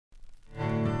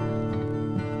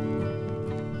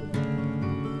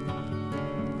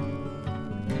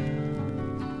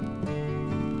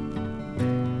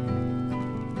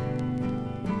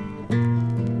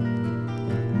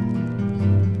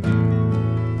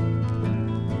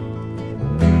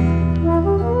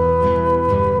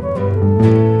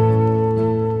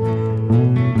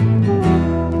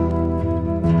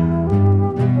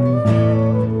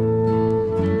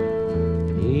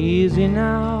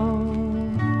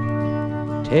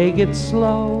Take it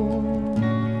slow.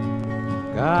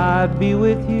 God be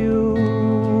with you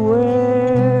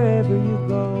wherever you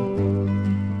go.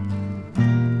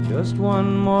 Just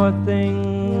one more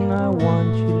thing, I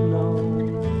want you to know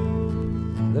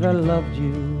that I loved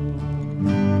you.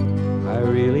 I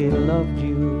really loved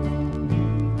you.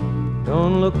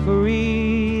 Don't look for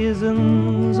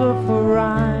reasons or for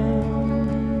rhyme.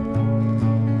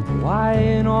 Why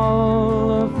in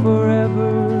all of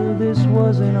forever this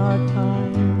wasn't our time?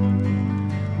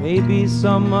 Maybe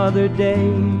some other day,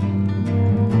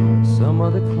 some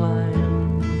other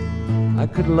clime, I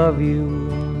could love you,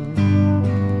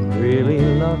 really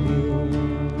love you.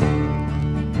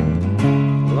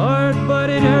 Lord,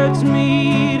 but it hurts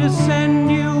me to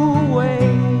send you away.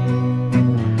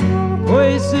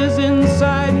 Voices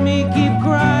inside me keep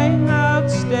crying out,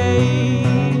 stay.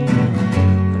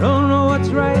 I don't know what's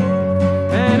right,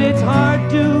 and it's hard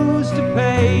dues to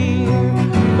pay.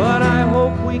 But I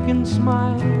hope we can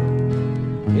smile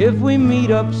if we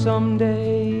meet up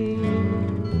someday.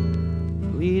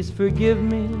 Please forgive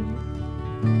me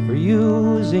for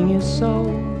using you so.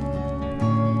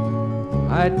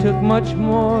 I took much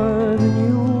more than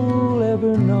you'll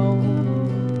ever know.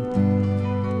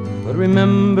 But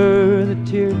remember, the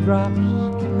teardrops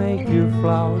can make your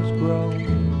flowers grow.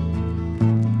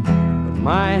 But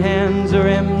my hands are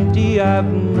empty, I've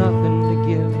nothing to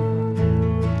give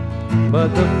but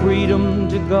the freedom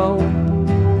to go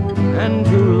and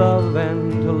to love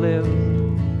and to live.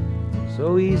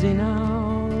 So easy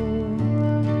now,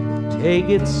 take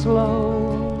it slow.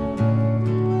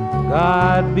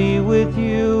 God be with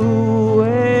you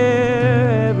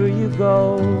wherever you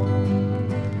go.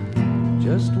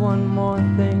 Just one more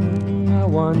thing, I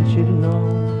want you to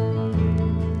know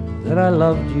that I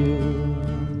loved you.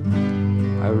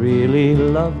 I really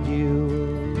loved you.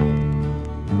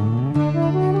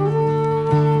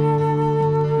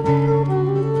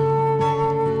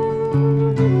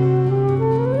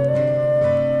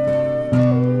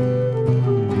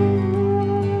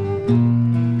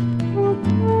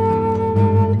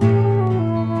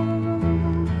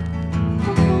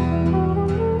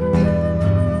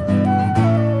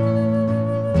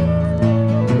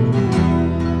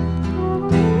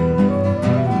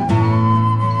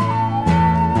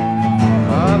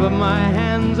 But my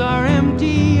hands are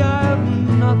empty, I've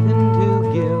nothing to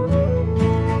give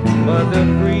but the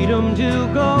freedom to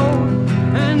go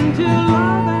and to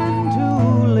love and to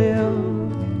live.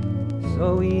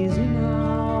 So easy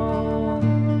now,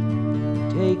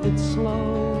 take it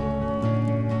slow.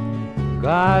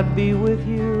 God be with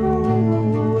you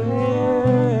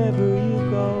wherever you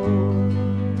go.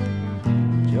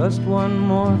 Just one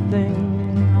more thing,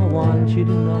 I want you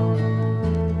to know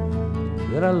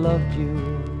that I loved you.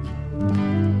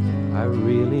 I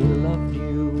really love you.